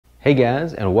Hey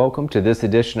guys, and welcome to this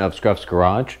edition of Scruff's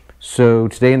Garage. So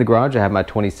today in the garage I have my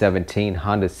 2017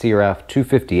 Honda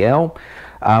CRF250L.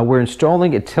 We're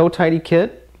installing a tail tidy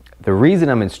kit. The reason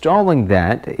I'm installing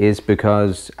that is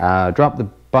because I dropped the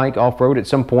bike off-road at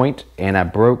some point and I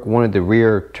broke one of the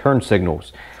rear turn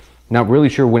signals. Not really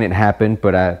sure when it happened,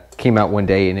 but I came out one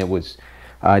day and it was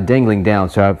dangling down.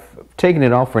 So I've taken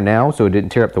it off for now so it didn't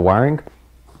tear up the wiring.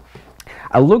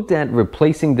 I looked at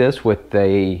replacing this with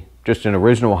just an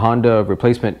original Honda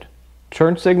replacement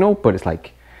turn signal, but it's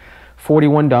like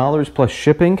 $41 plus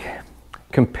shipping,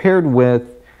 compared with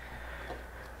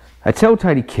a tail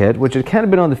tidy kit, which I've kind of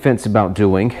been on the fence about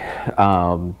doing.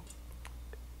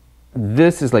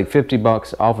 This is like 50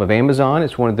 bucks off of Amazon.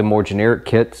 It's one of the more generic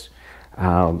kits.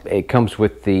 It comes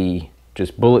with the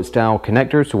just bullet style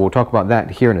connector, so we'll talk about that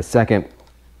here in a second.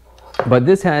 But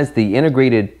this has the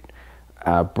integrated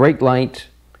brake light,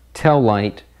 tail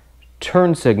light,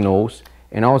 turn signals,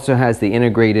 and also has the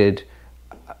integrated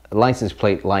license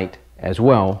plate light as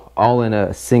well, all in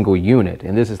a single unit,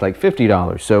 and this is like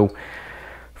 $50. So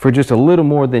for just a little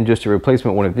more than just a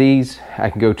replacement one of these,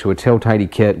 I can go to a tail tidy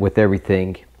kit with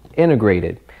everything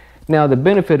integrated. Now the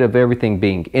benefit of everything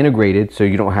being integrated, so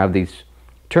you don't have these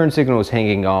turn signals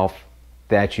hanging off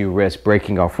that you risk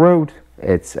breaking off road.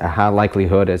 It's a high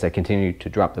likelihood as I continue to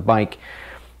drop the bike,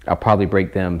 I'll probably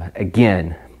break them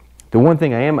again. The one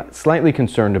thing I am slightly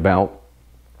concerned about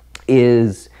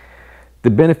is the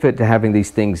benefit to having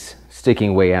these things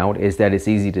sticking way out is that it's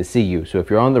easy to see you. So if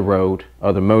you're on the road,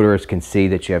 other motorists can see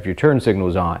that you have your turn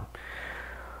signals on.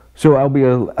 So I'll be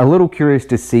a little curious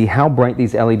to see how bright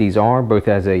these LEDs are, both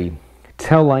as a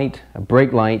tail light, a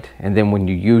brake light, and then when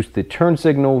you use the turn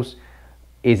signals,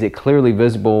 is it clearly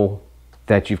visible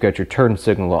that you've got your turn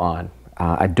signal on?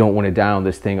 I don't want to die on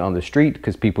this thing on the street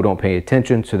because people don't pay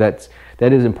attention, so that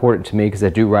is important to me because I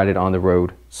do ride it on the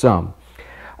road some.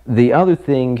 The other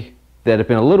thing that I've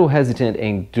been a little hesitant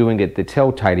in doing it the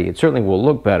tail tidy, it certainly will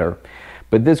look better,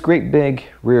 but this great big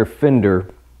rear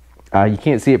fender, you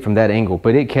can't see it from that angle,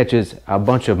 but it catches a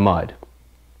bunch of mud.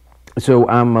 So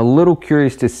I'm a little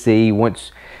curious to see,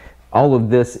 once all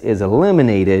of this is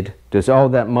eliminated, does all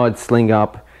that mud sling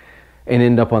up and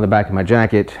end up on the back of my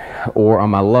jacket or on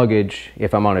my luggage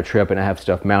if I'm on a trip and I have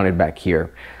stuff mounted back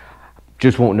here.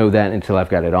 Just won't know that until I've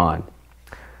got it on.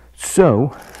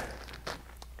 So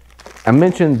I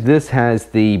mentioned this has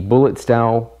the bullet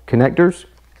style connectors.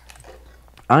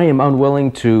 I am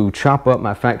unwilling to chop up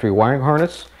my factory wiring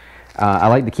harness. I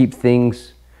like to keep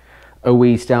things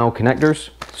OE style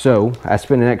connectors, so I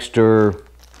spent an extra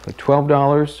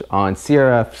 $12 on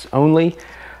CRFs only.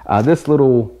 This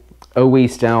little OE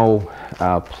style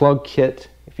plug kit,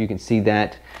 if you can see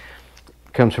that,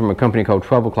 comes from a company called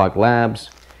 12 O'Clock Labs,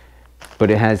 but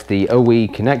it has the OE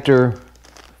connector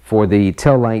for the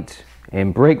tail light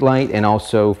and brake light, and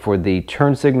also for the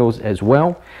turn signals as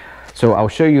well. So I'll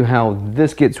show you how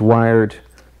this gets wired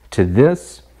to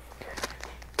this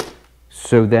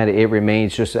so that it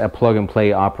remains just a plug and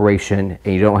play operation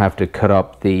and you don't have to cut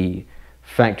up the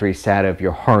factory side of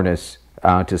your harness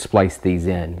to splice these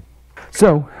in.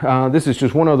 So this is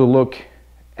just one other look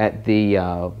at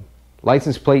the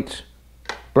license plate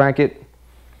bracket.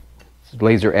 It's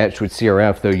laser etched with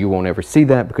CRF, though you won't ever see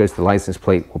that because the license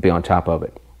plate will be on top of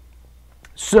it.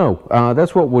 So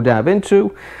that's what we'll dive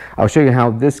into. I'll show you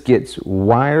how this gets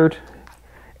wired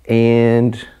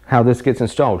and how this gets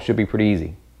installed. Should be pretty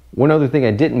easy. One other thing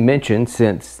I didn't mention,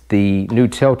 since the new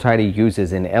tail tidy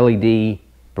uses an LED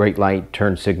brake light,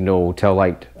 turn signal, tail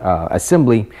light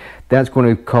assembly, that's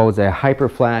going to cause a hyper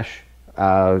flash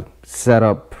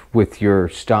setup with your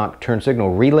stock turn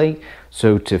signal relay.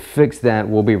 So to fix that,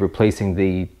 we'll be replacing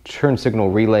the turn signal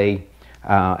relay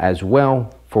as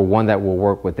well for one that will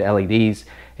work with the LEDs,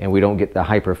 and we don't get the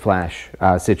hyper flash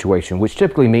situation, which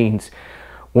typically means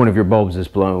one of your bulbs is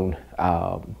blown.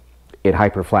 It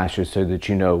hyper flashes so that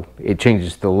you know it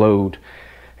changes the load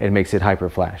and makes it hyper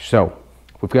flash. So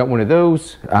we've got one of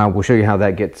those. We'll show you how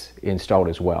that gets installed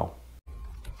as well.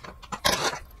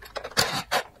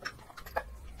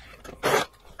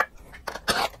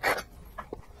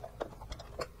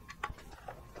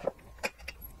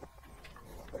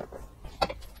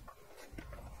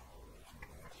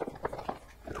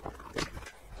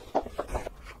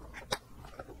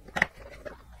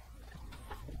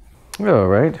 All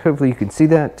right, hopefully you can see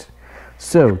that.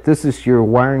 So this is your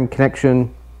wiring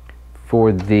connection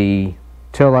for the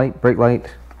tail light, brake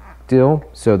light deal.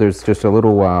 So there's just a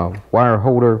little wire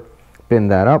holder, bend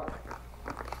that up,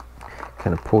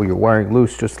 kind of pull your wiring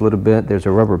loose just a little bit. There's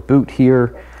a rubber boot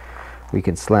here. We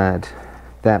can slide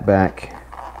that back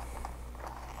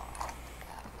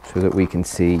so that we can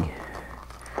see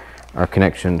our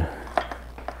connection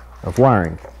of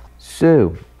wiring.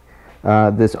 So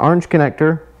this orange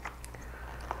connector,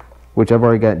 which I've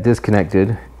already got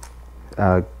disconnected,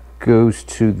 goes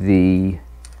to the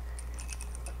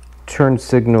turn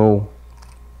signal.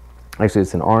 Actually,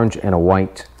 it's an orange and a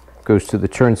white. Goes to the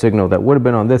turn signal that would have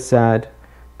been on this side,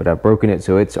 but I've broken it,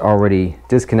 so it's already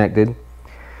disconnected.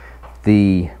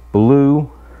 The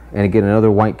blue, and again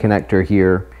another white connector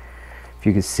here. If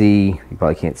you can see, you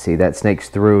probably can't see, that snakes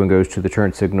through and goes to the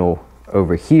turn signal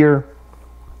over here.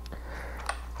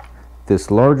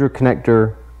 This larger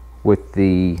connector with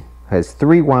has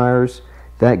 3 wires,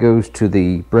 that goes to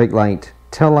the brake light,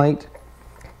 tail light,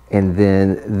 and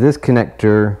then this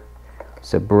connector,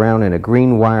 it's a brown and a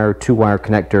green wire, 2-wire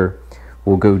connector,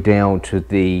 will go down to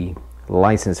the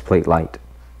license plate light.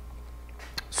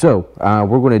 So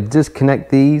we're going to disconnect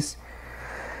these,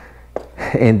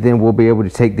 and then we'll be able to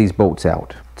take these bolts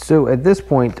out. So at this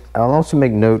point, I'll also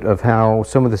make note of how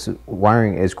some of this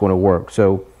wiring is going to work.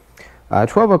 So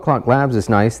 12 O'Clock Labs is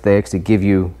nice. They actually give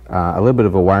you a little bit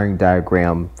of a wiring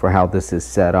diagram for how this is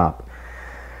set up.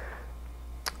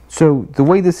 So the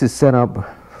way this is set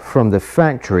up from the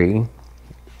factory,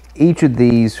 each of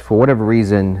these, for whatever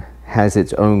reason, has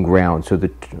its own ground. So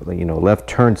the left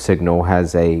turn signal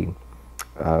has a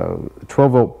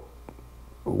 12-volt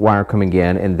wire coming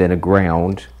in, and then a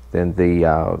ground. Then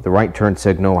the right turn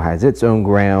signal has its own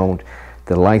ground.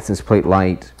 The license plate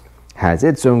light has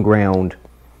its own ground.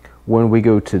 When we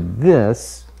go to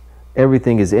this,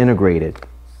 everything is integrated,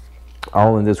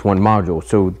 all in this one module.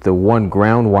 So the one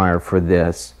ground wire for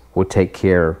this will take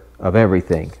care of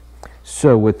everything.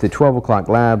 So with the 12 O'Clock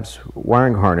Labs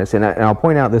wiring harness, and I'll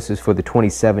point out this is for the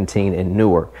 2017 and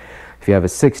newer. If you have a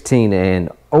 16 and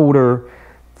older,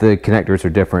 the connectors are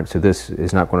different, so this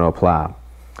is not going to apply.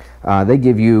 They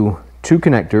give you 2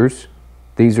 connectors.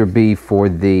 These are be for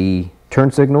the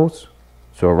turn signals,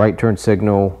 so a right turn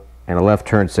signal and a left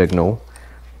turn signal,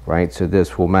 right? So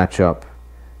this will match up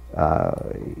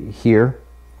here.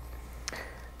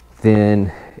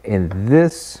 Then in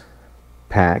this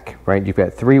pack, right, you've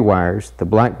got 3 wires. The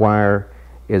black wire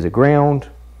is a ground.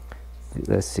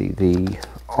 Let's see, the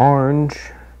orange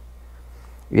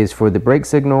is for the brake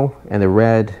signal, and the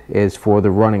red is for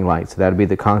the running light. So that'll be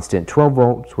the constant 12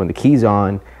 volts. When the key's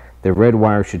on, the red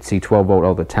wire should see 12 volt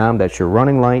all the time. That's your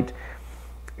running light.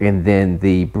 And then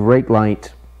the brake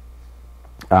light,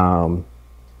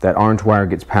 that orange wire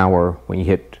gets power when you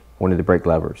hit one of the brake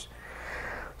levers.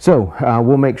 So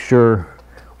we'll make sure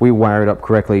we wire it up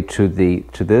correctly to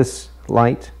this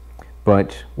light,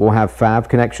 but we'll have 5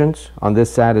 connections on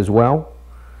this side as well,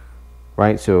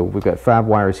 right? So we've got 5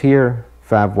 wires here,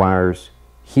 5 wires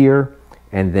here,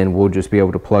 and then we'll just be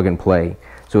able to plug and play.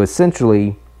 So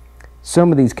essentially,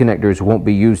 some of these connectors won't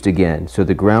be used again. So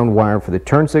the ground wire for the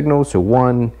turn signal, so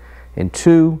 1 and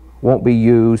 2 won't be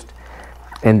used,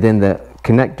 and then the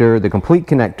connector, the complete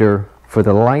connector for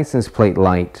the license plate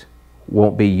light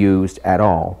won't be used at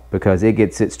all, because it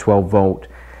gets its 12 volt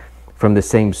from the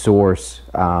same source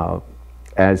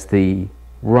as the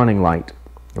running light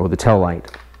or the tail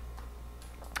light.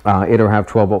 It'll have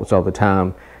 12 volts all the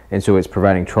time, and so it's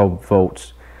providing 12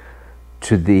 volts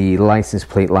to the license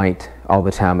plate light all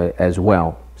the time as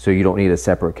well. So you don't need a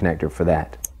separate connector for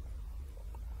that.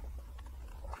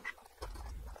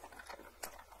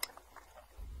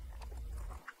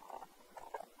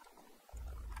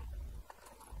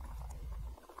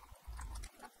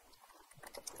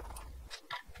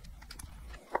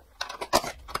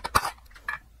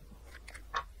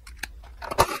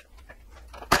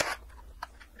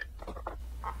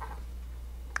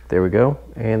 There we go,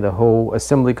 and the whole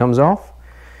assembly comes off,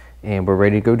 and we're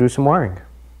ready to go do some wiring.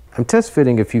 I'm test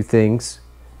fitting a few things,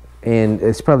 and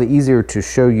it's probably easier to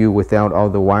show you without all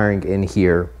the wiring in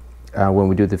here when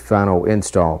we do the final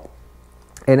install.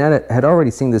 And I had already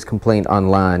seen this complaint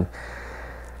online,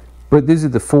 but these are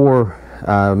the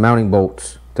 4 mounting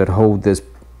bolts that hold this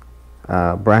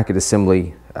bracket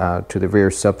assembly to the rear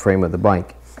subframe of the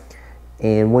bike.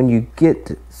 And when you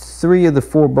get 3 of the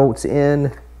 4 bolts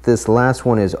in, this last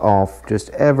one is off just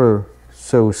ever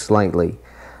so slightly.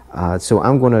 So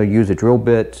I'm going to use a drill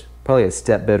bit, probably a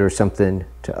step bit or something,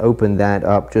 to open that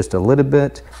up just a little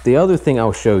bit. The other thing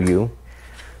I'll show you,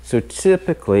 so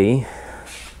typically,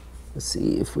 let's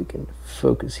see if we can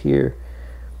focus here.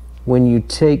 When you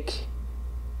take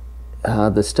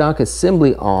the stock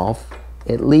assembly off,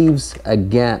 it leaves a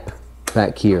gap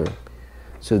back here.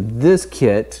 So this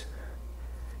kit,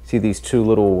 see these 2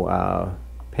 little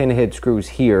pinhead screws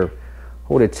here,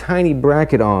 hold a tiny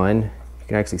bracket on, you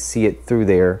can actually see it through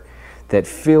there, that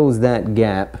fills that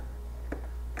gap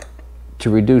to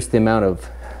reduce the amount of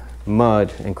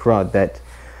mud and crud that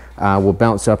will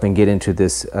bounce up and get into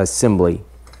this assembly,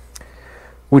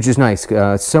 which is nice.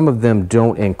 Some of them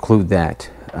don't include that.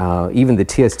 Even the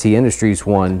TST Industries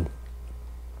one,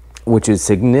 which is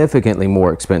significantly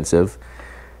more expensive,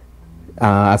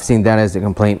 I've seen that as a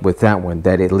complaint with that one,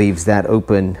 that it leaves that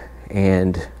open,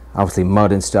 and obviously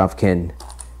mud and stuff can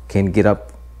get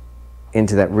up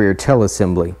into that rear tail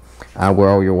assembly where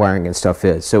all your wiring and stuff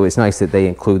is. So it's nice that they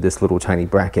include this little tiny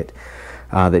bracket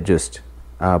that just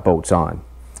bolts on.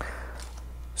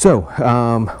 So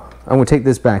I'm going to take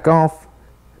this back off.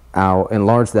 I'll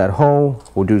enlarge that hole,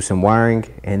 we'll do some wiring,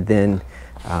 and then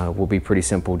will be pretty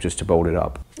simple just to bolt it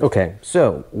up. Okay,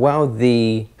 so while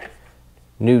the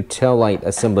new tail light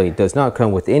assembly does not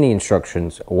come with any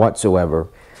instructions whatsoever,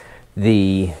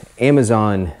 the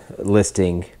Amazon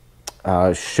listing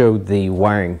showed the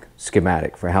wiring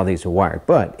schematic for how these are wired.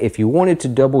 But if you wanted to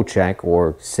double check,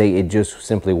 or say it just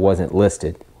simply wasn't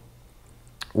listed,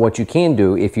 what you can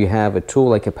do, if you have a tool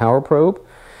like a power probe,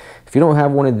 if you don't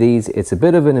have one of these, it's a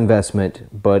bit of an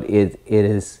investment, but it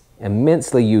is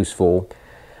immensely useful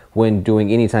when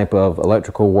doing any type of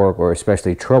electrical work, or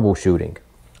especially troubleshooting.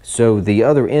 So the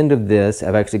other end of this,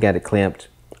 I've actually got it clamped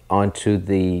onto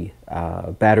the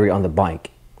battery on the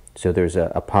bike. So there's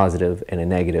a positive and a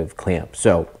negative clamp.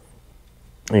 So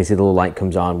you see the little light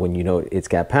comes on when you know it's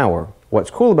got power. What's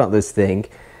cool about this thing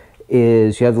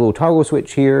is you have the little toggle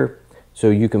switch here, so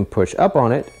you can push up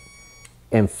on it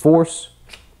and force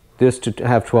this to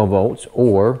have 12 volts,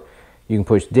 or you can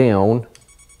push down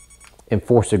and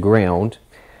force a ground.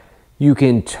 You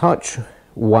can touch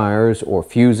wires or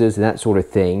fuses and that sort of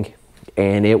thing,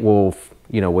 and it will,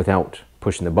 you know, without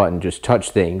pushing the button, just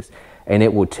touch things, and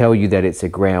it will tell you that it's a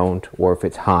ground or if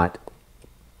it's hot.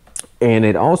 And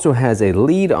it also has a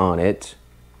lead on it,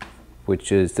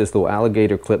 which is this little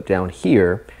alligator clip down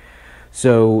here.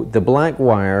 So the black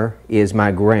wire is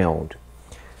my ground.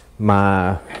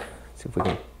 Let's see if we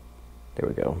can, there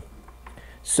we go.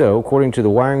 So according to the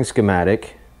wiring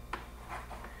schematic,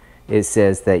 it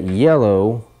says that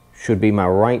yellow should be my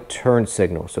right turn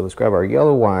signal. So let's grab our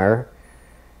yellow wire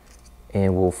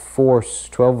and we'll force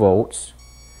 12 volts.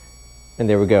 And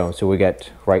there we go. So we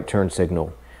got right turn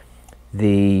signal.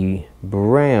 The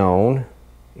brown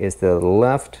is the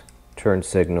left turn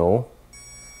signal.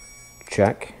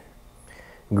 Check.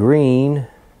 Green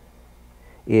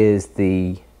is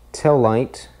the tail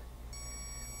light.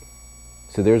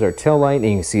 So there's our tail light, and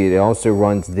you can see it also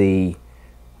runs the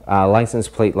license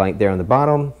plate light there on the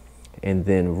bottom. And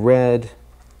then red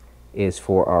is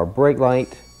for our brake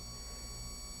light.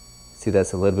 See,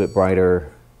 that's a little bit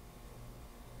brighter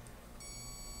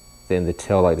than the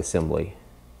tail light assembly.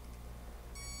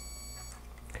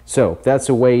 So that's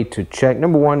a way to check.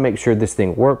 Number one, make sure this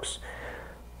thing works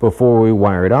before we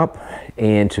wire it up,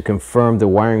 and to confirm the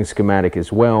wiring schematic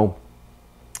as well.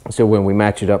 So when we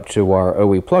match it up to our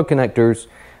OE plug connectors,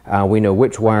 we know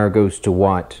which wire goes to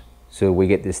what, so we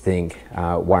get this thing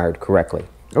wired correctly.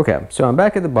 Okay, so I'm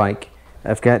back at the bike.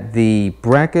 I've got the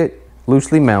bracket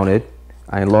loosely mounted.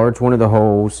 I enlarged one of the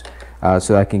holes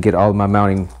so I can get all of my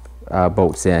mounting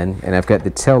bolts in, and I've got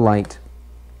the tail light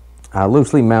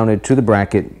loosely mounted to the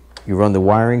bracket. You run the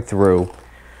wiring through.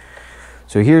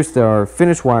 So here's our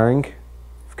finished wiring.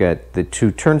 We've got the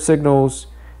two turn signals,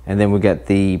 and then we've got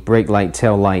the brake light,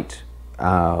 tail light,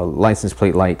 license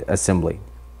plate light assembly.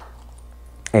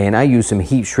 And I use some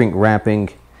heat shrink wrapping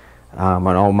on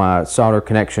all my solder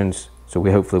connections, so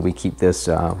hopefully we keep this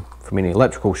from any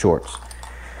electrical shorts.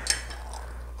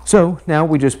 So now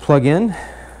we just plug in.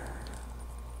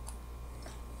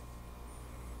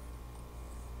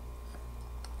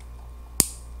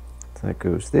 So that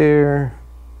goes there.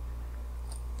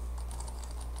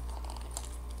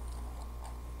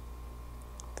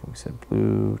 We said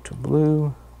blue to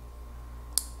blue,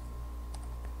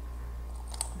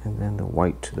 and then the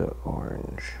white to the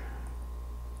orange.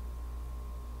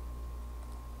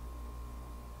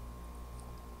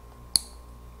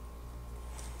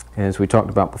 And as we talked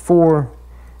about before,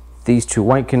 these two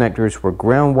white connectors were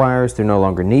ground wires. They're no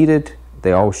longer needed.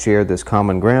 They all share this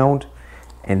common ground.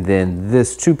 And then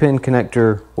this 2-pin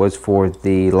connector was for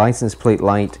the license plate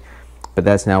light, but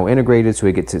that's now integrated, so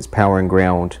it gets its power and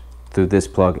ground through this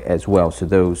plug as well. So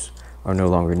those are no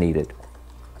longer needed.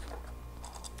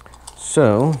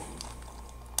 So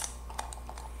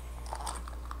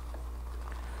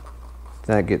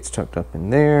that gets tucked up in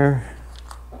there.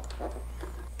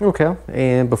 Okay,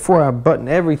 and before I button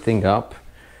everything up,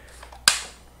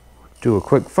 do a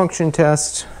quick function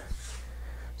test.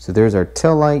 So there's our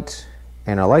tail light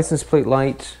and our license plate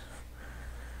light,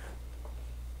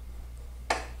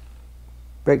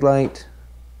 brake light,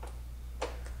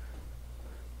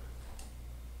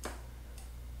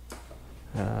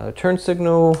 turn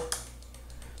signal.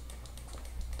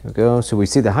 There we go. So we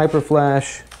see the hyper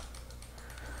flash,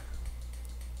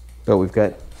 but we've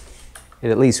got it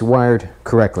at least wired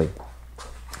correctly.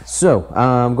 So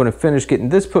I'm going to finish getting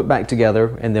this put back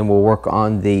together, and then we'll work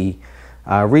on the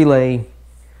relay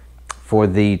for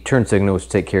the turn signals to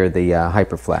take care of the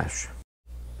hyper flash.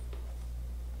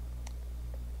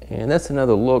 And that's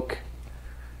another look.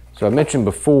 So I mentioned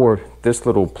before this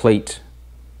little plate,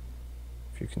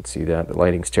 if you can see that, the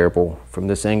lighting's terrible from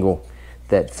this angle,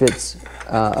 that fits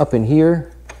up in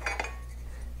here.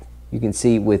 You can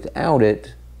see without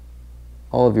it,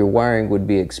 all of your wiring would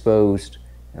be exposed,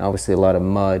 and obviously a lot of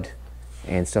mud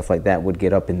and stuff like that would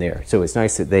get up in there. So it's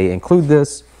nice that they include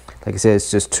this. Like I said, it's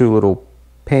just two little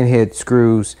panhead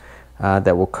screws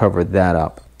that will cover that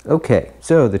up. Okay,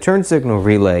 so the turn signal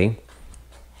relay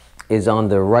is on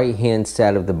the right hand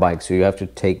side of the bike, so you have to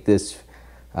take this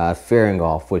fairing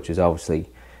off, which is obviously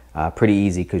pretty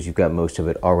easy because you've got most of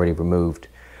it already removed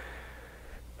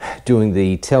doing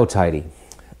the tail tidy.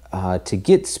 To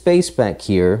get space back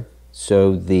here,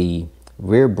 so the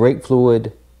rear brake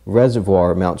fluid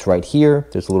reservoir mounts right here.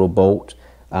 There's a little bolt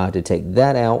to take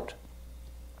that out.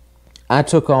 I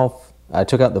took out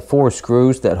the 4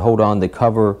 screws that hold on the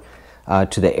cover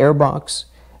to the air box.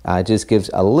 It just gives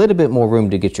a little bit more room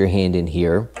to get your hand in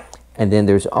here. And then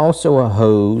there's also a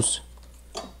hose.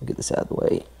 I'll get this out of the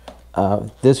way.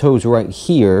 This hose right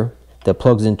here that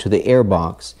plugs into the air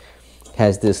box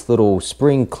has this little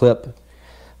spring clip.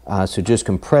 So just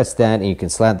compress that, and you can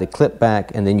slide the clip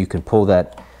back, and then you can pull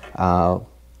that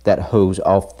hose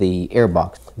off the air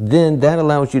box. Then that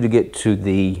allows you to get to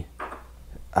the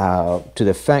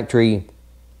factory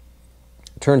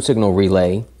turn signal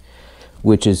relay,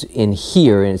 which is in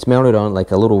here, and it's mounted on like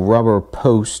a little rubber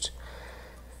post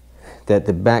that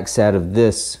the back side of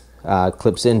this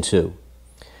clips into.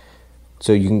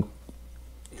 So you can,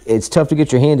 it's tough to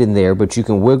get your hand in there, but you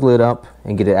can wiggle it up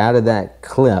and get it out of that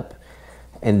clip,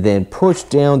 and then push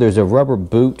down. There's a rubber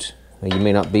boot. You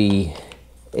may not be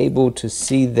able to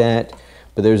see that,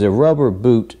 but there's a rubber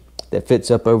boot that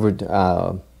fits up over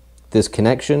this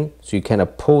connection. So you kind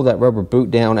of pull that rubber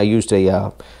boot down. I used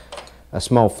a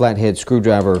small flathead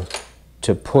screwdriver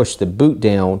to push the boot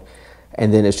down,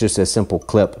 and then it's just a simple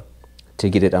clip to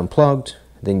get it unplugged.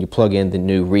 Then you plug in the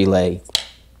new relay,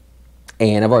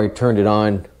 and I've already turned it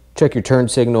on. Check your turn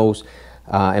signals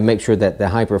and make sure that the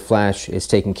hyper flash is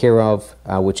taken care of,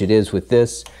 which it is with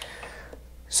this.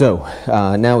 So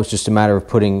now it's just a matter of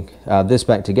putting this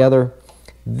back together.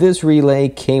 This relay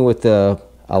came with a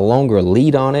longer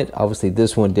lead on it. Obviously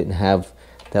this one didn't have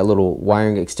that little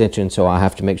wiring extension, so I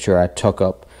have to make sure I tuck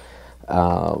up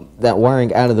that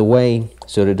wiring out of the way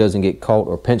so that it doesn't get caught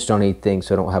or pinched on anything,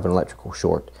 so I don't have an electrical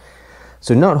short.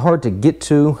 So not hard to get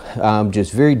to,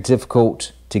 just very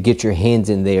difficult to get your hands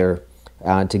in there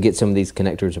to get some of these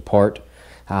connectors apart.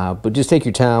 But just take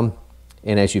your time,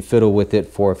 and as you fiddle with it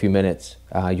for a few minutes,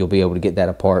 you'll be able to get that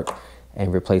apart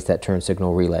and replace that turn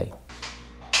signal relay.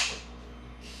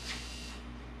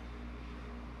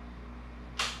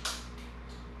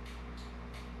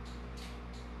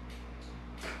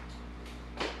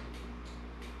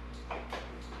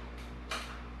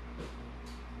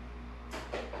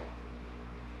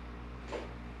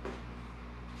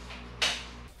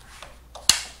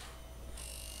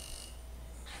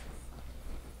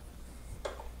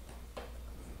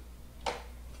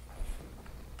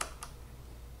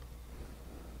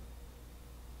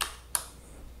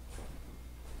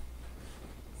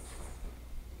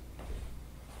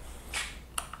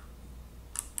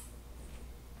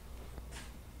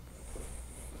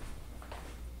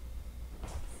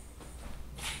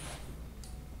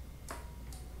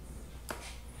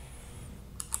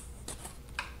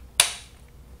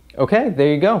 Okay,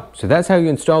 there you go. So that's how you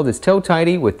install this tail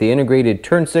tidy with the integrated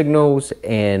turn signals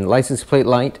and license plate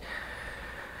light,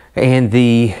 and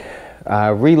the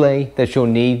relay that you'll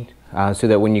need so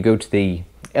that when you go to the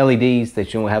LEDs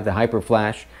that you'll have the hyper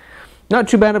flash. Not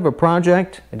too bad of a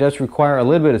project. It does require a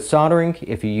little bit of soldering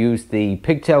if you use the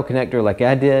pigtail connector like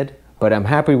I did, but I'm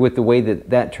happy with the way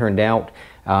that that turned out.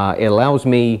 It allows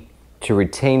me to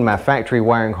retain my factory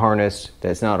wiring harness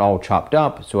that's not all chopped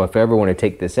up, so if I ever want to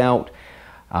take this out,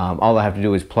 all I have to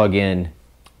do is plug in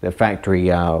the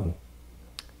factory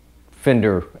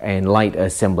fender and light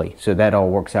assembly. So that all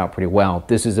works out pretty well.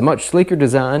 This is a much sleeker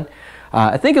design.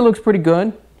 I think it looks pretty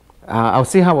good. I'll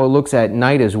see how it looks at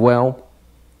night as well.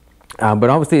 But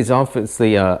obviously it's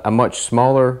a much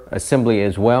smaller assembly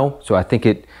as well. So I think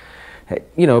it,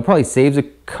 you know, it probably saves a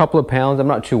couple of pounds. I'm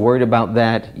not too worried about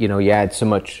that. You know, you add so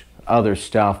much other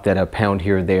stuff that a pound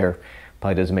here or there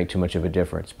probably doesn't make too much of a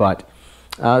difference. But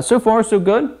so far so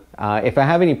good. If I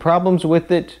have any problems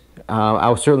with it,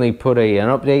 I'll certainly put an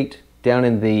update down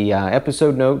in the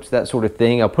episode notes, that sort of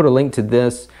thing. I'll put a link to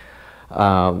this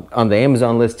on the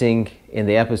Amazon listing in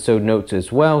the episode notes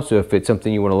as well. So if it's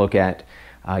something you want to look at,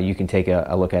 you can take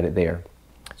a look at it there.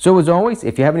 So as always,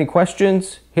 if you have any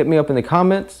questions, hit me up in the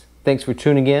comments. Thanks for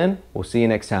tuning in. We'll see you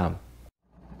next time.